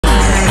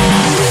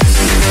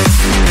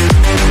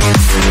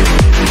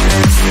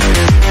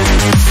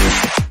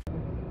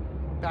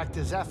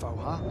back to Zepho,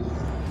 huh?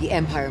 The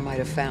Empire might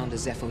have found a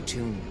Zepho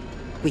tomb.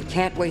 We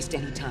can't waste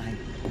any time.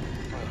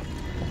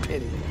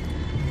 Pity.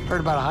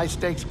 Heard about a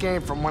high-stakes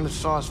game from one of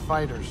Saw's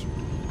fighters.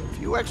 A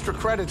few extra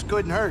credits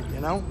couldn't hurt, you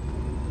know?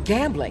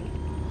 Gambling?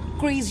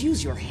 Grease,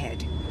 use your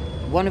head.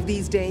 One of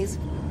these days,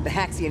 the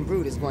Haxian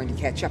brood is going to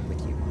catch up with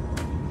you.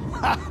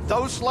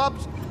 Those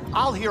slubs?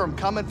 I'll hear them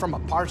coming from a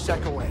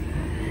parsec away.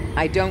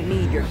 I don't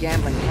need your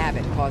gambling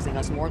habit causing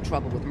us more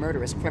trouble with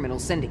murderous criminal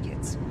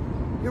syndicates.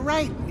 You're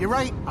right,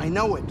 I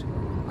know it.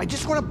 I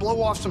just want to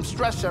blow off some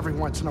stress every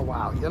once in a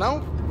while, you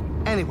know?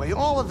 Anyway,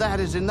 all of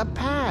that is in the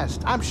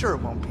past. I'm sure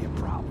it won't be a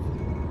problem.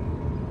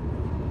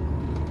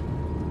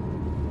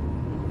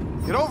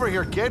 Get over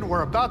here, kid.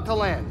 We're about to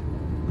land.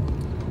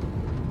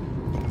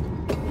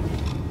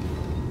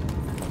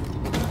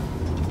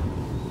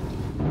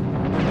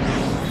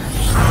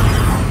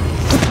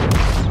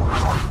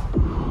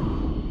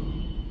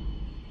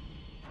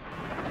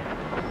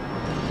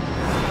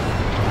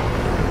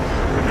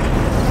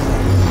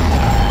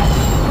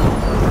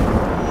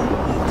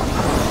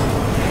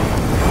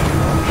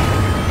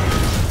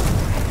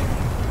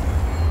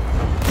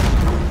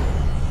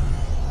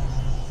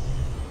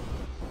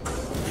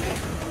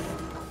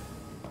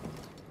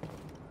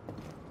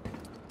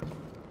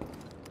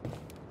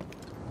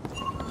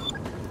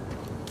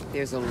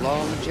 There's a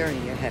long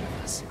journey ahead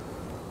of us.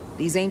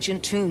 These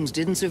ancient tombs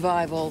didn't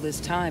survive all this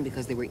time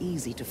because they were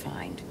easy to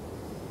find.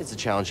 It's a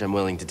challenge I'm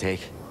willing to take.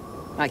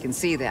 I can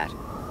see that.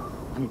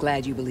 I'm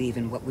glad you believe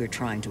in what we're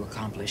trying to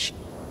accomplish.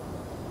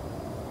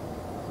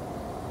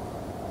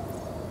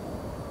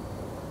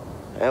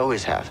 I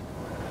always have.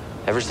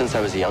 Ever since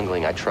I was a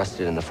youngling, I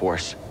trusted in the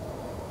Force.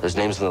 Those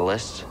names on the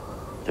list,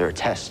 they're a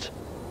test.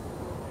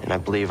 And I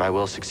believe I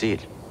will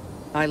succeed.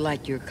 I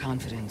like your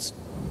confidence.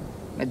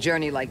 A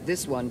journey like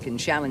this one can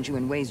challenge you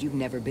in ways you've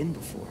never been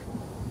before.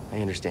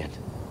 I understand.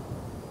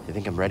 I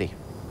think I'm ready.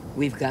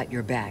 We've got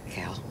your back,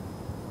 Cal.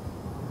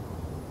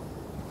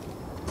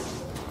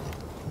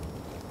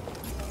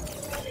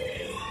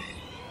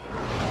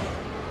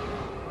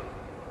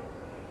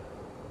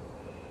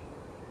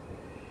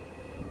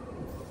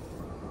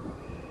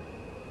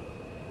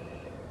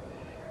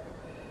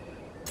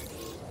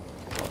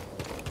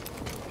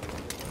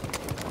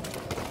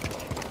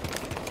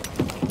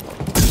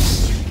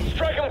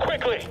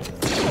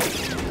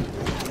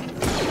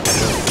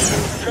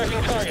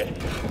 Tracking target.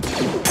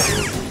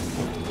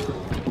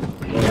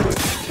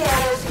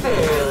 Scanners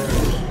failed.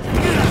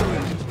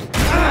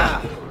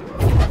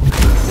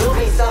 You'll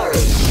be sorry.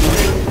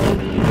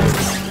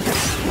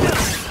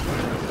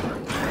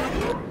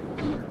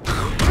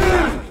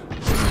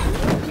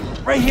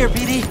 Right here,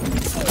 BD.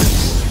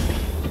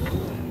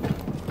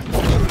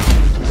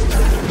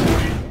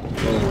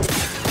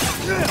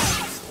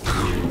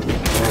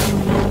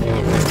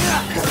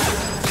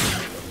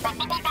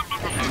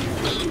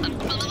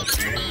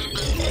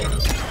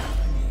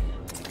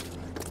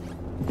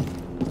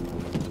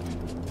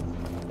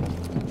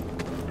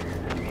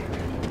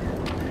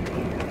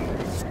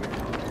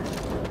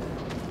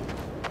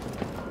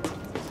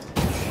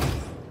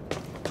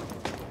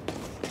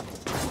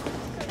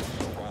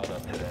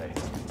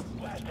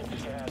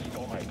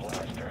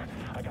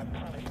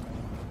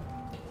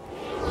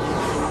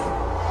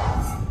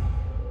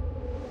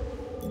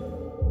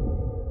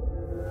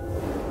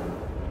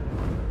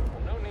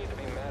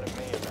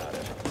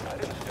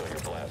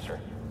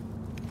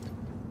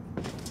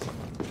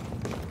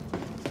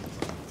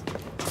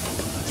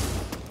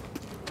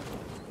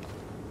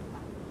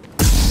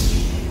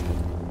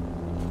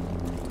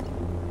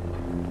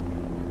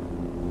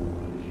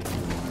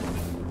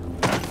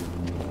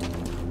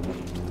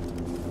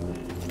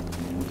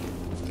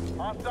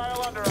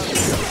 Hostile under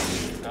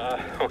us.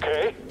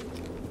 Okay.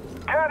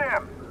 Get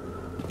him!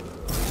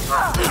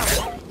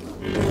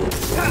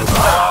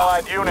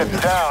 Allied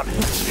units down.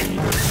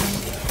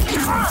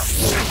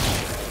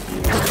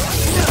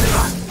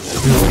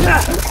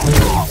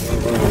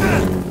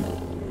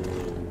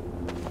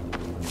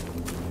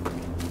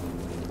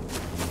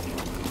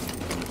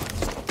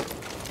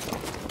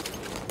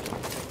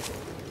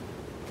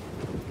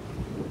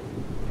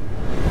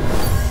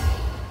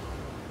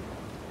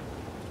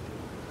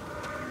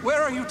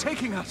 Where are you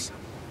taking us?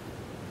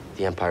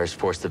 The Empire's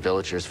forced the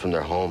villagers from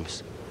their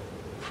homes,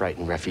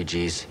 frightened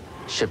refugees,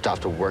 shipped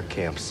off to work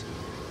camps,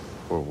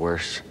 or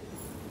worse.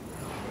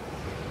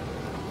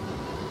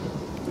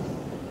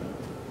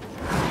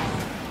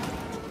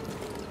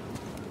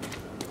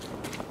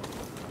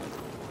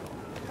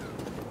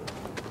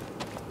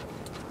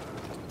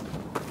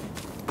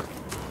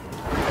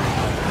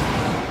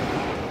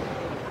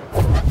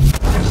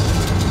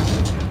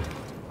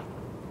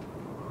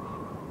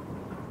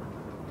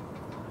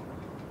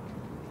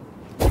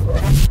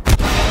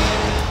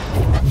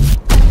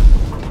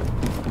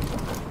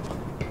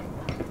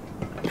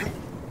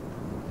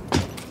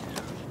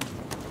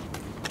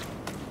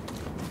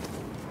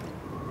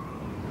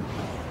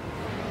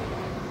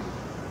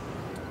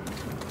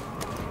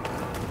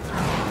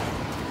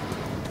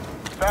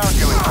 Found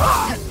you.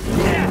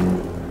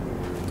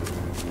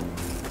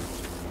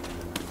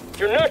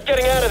 You're not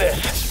getting out of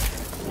this.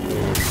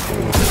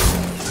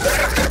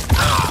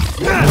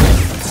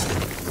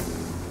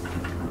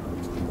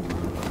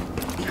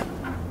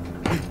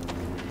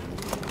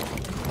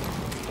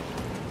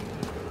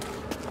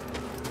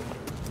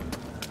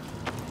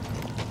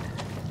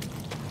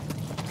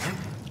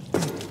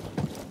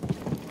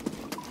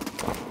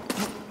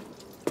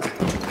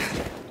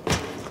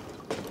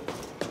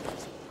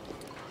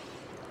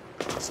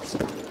 He's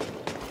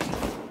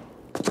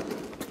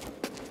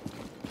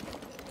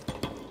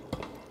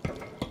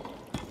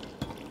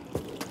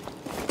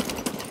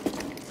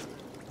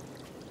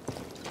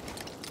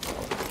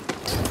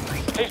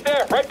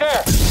there, right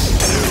there.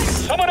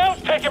 Someone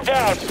else take him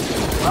down.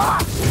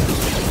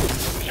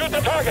 Shoot the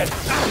target.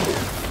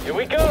 Here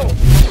we go.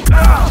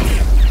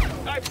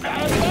 I'm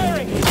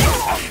firing.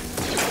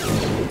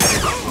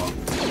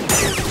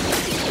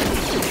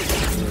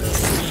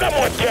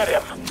 Someone get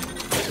him.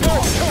 He's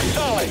going too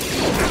solid.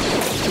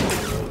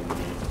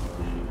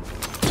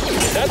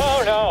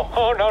 Oh no.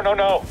 Oh no, no,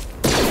 no.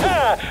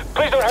 Ah,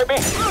 please don't hurt me.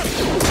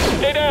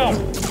 Stay down.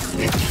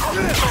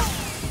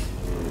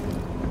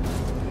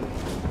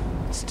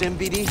 Stim,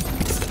 BD?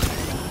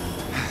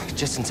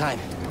 Just in time.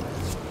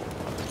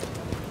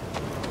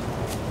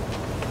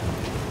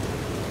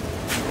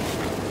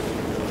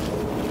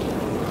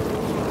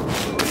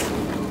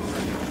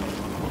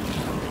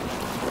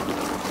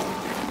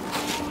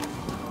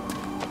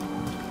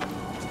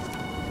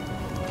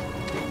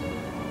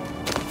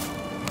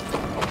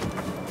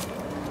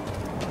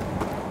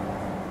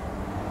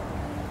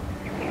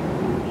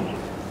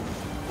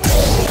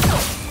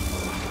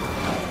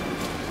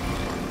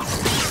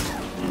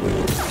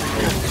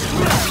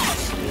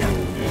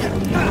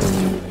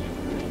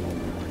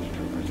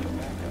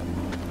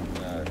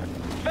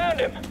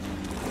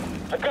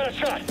 I've got a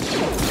shot.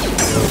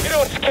 You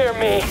don't scare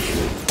me.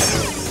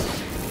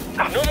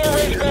 No more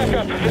range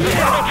backup. This is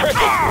gonna be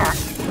tricky.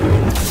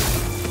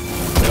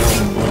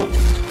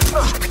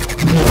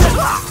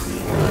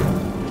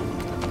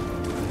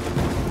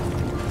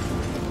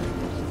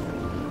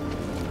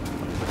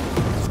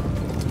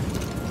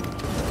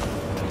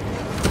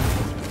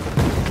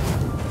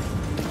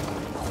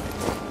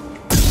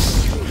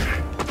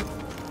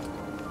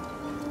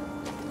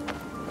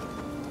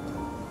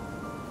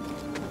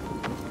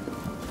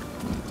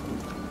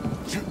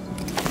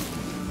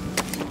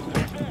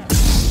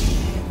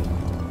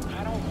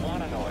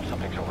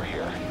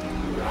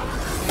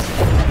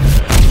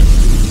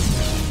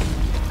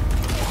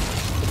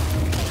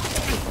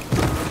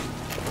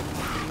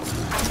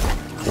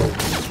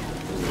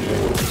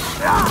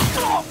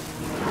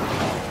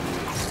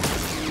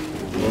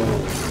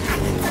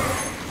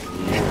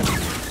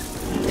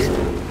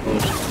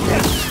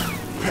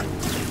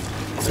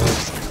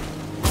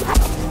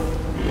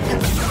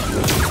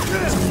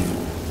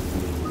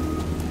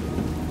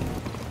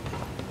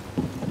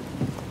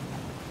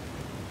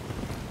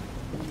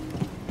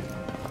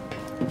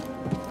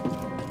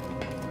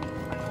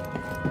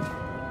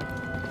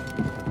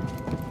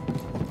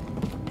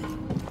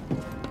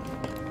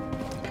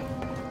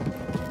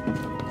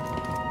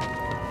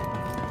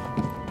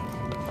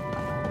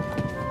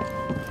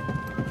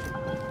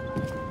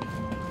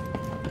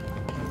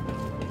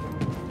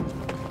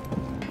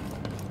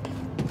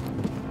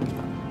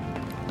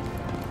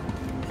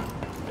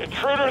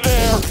 Intruder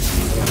there!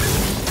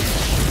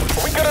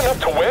 Are we good enough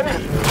to win?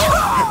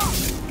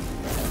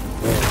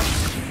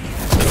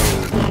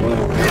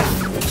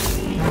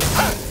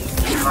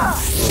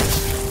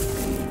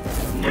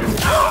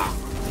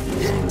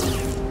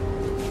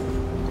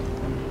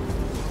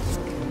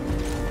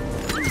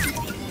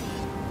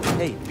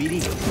 Hey, BD,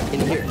 in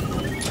here.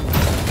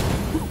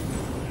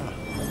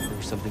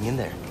 There's something in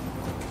there.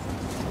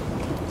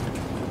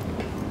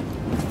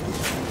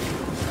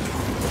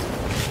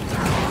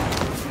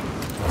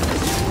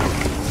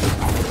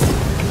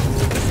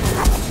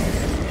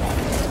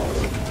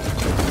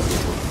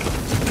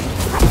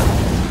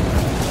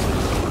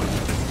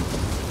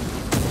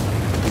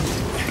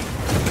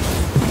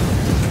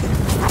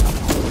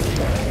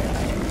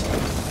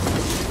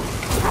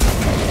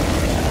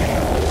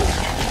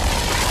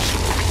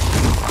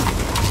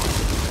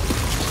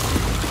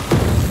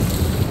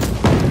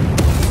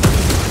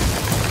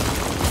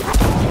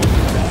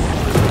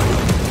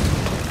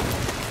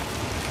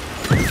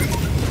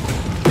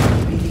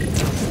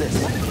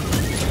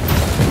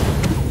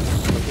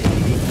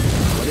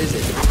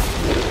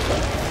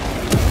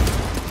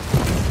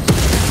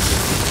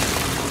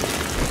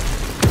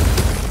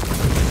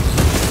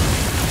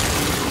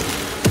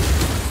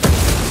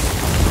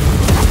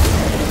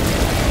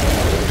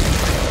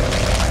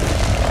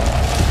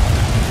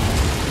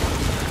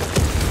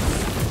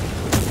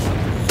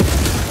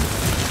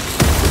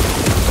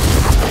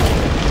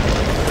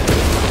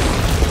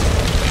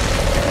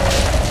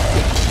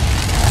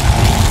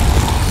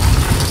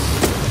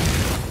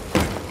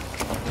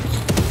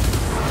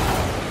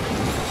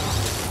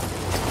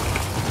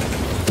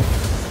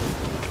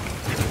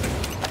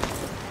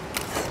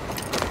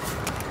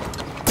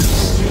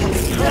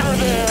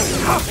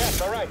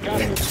 Yes, all right,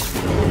 got it.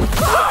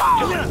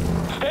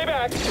 Stay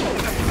back.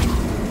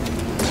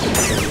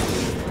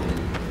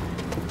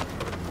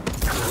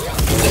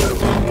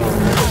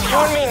 You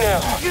and me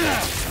now.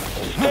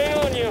 Stay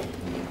on you.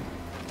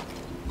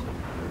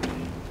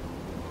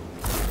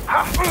 I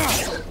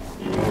missed.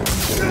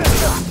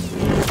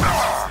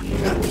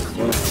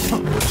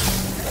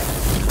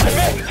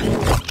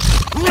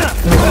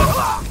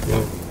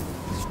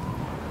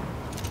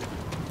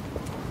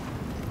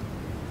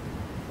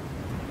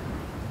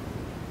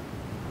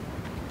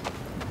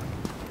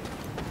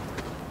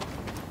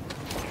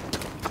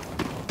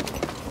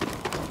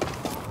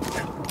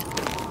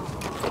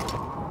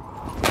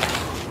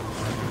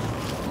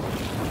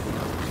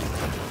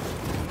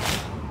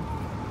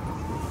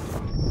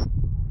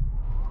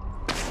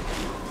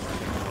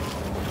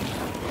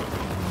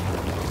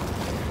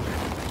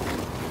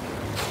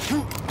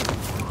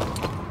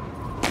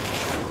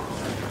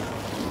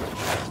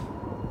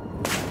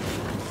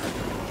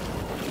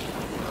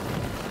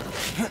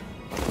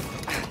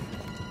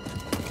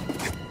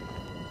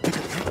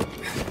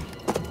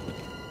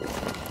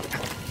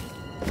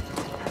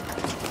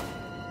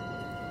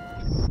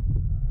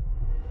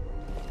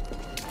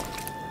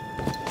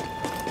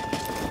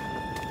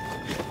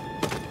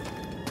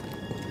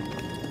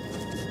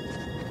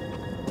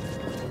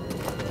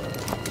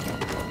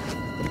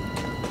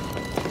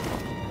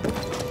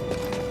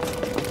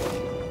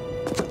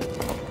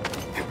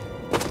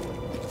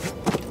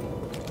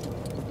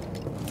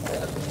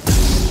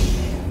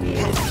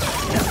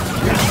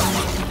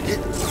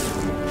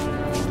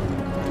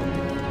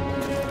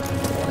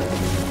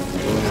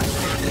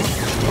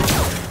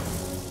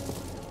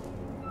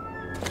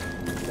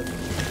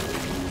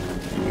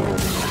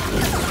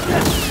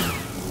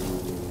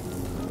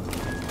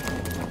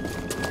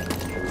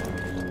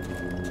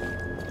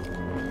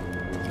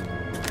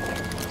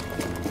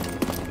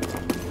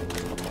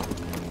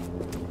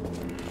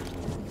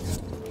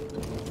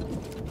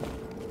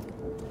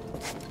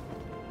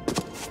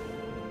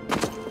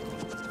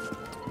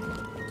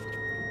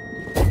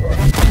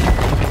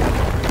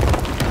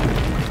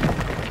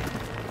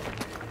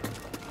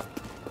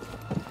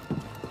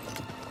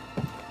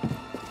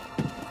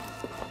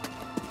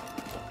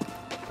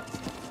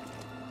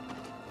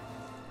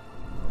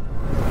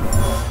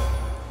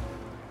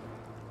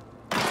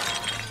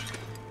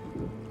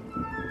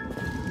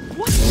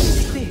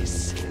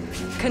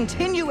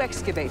 Continue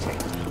excavating.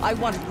 I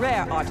want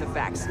rare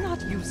artifacts,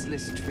 not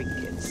useless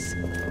trinkets.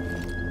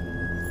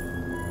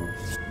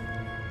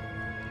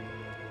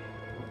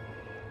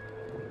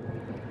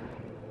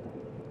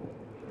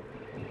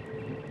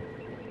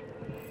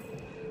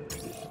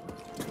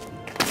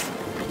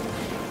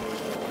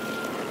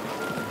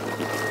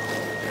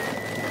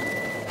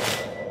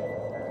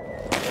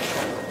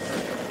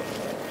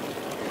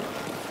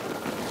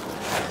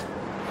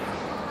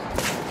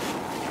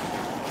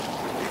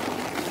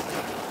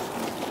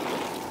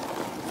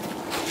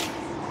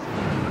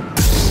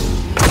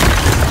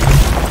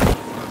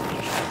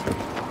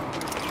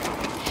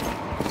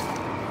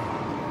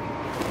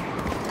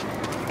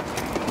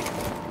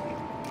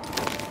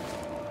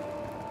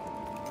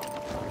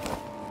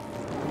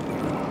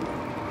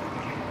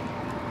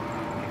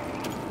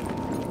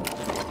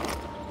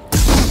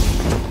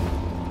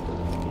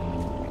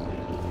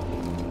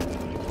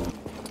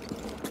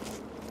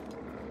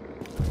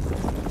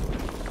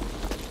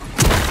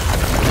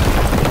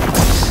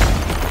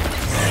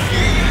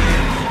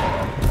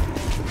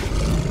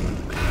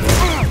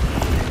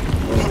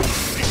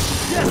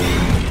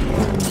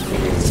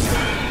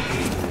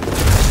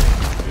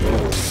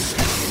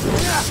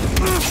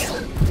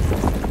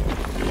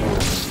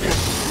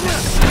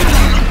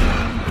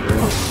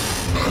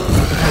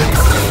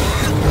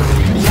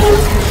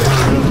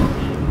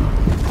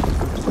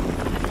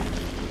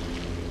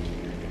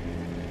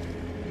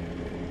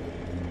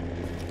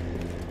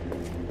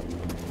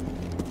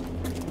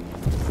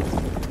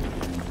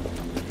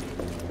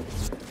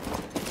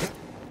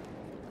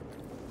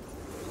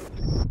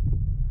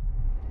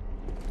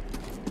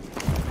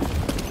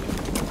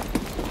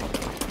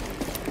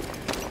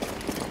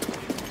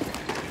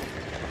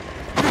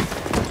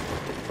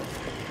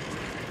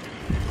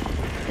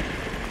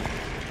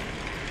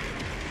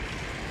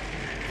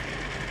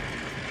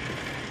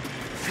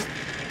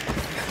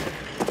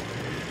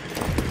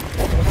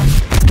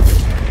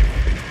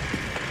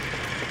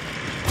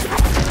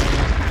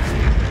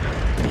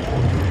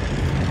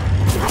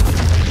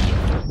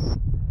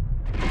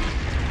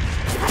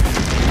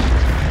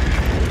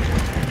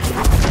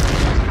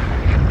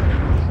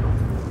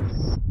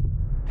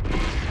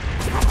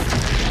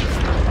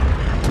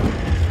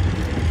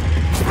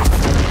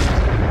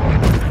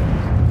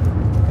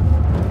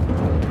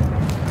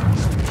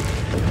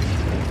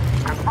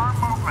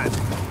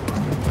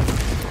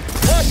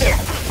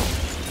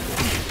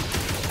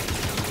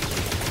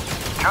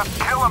 Just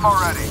kill him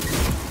already.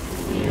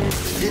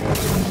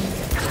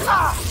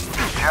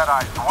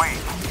 Jedi's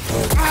weak.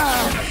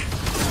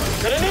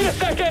 Gonna need a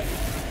second.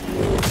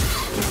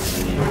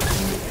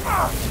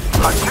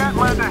 I can't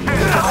land a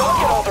hit. I'll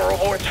get all the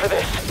rewards for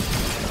this.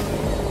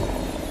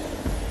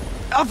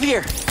 Up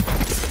here!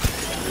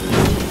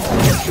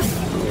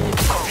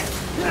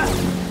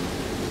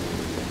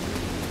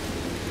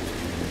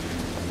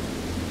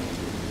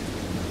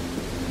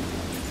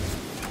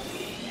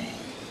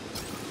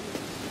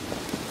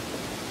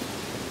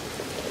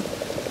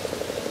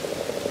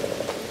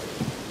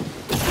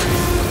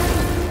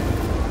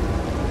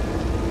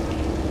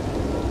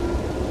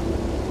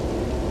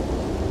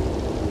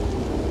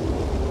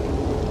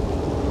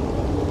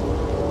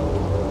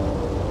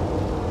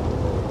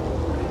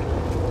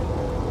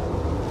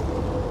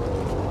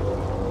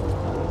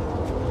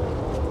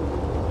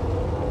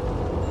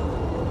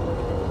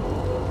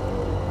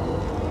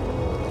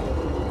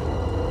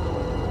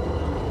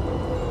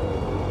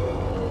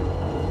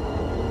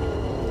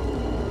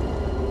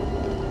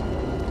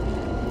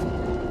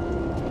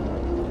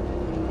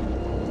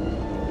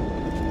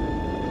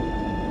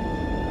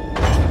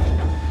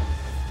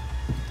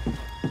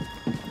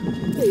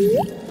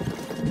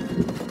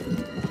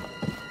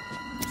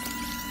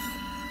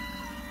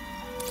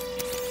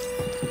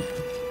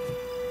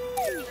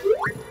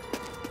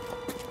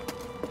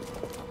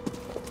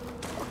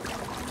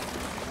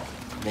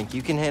 Think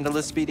you can handle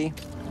this, Speedy?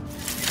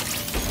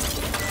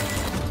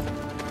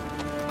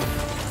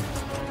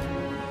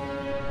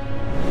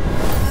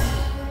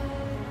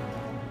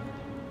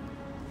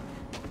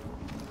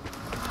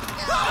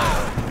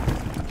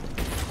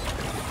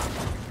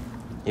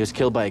 He was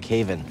killed by a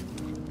cave-in.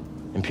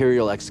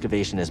 Imperial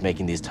excavation is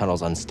making these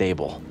tunnels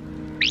unstable.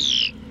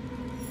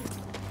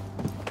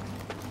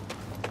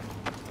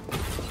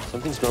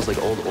 Something smells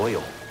like old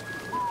oil.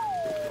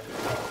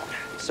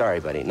 Sorry,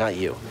 buddy, not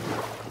you.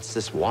 It's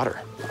this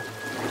water.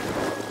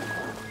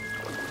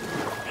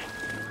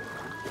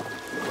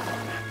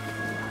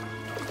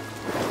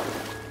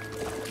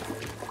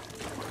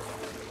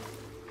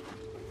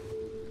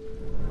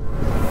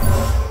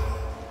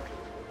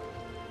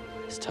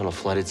 This tunnel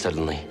flooded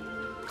suddenly.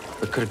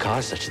 What could have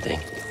caused such a thing?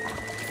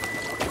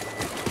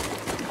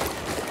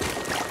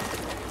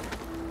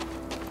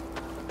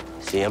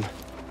 See him?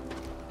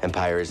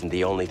 Empire isn't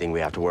the only thing we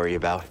have to worry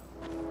about.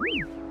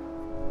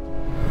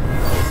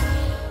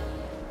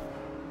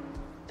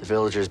 The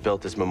villagers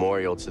built this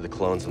memorial to the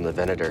clones on the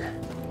Venator.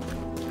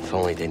 If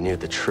only they knew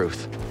the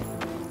truth.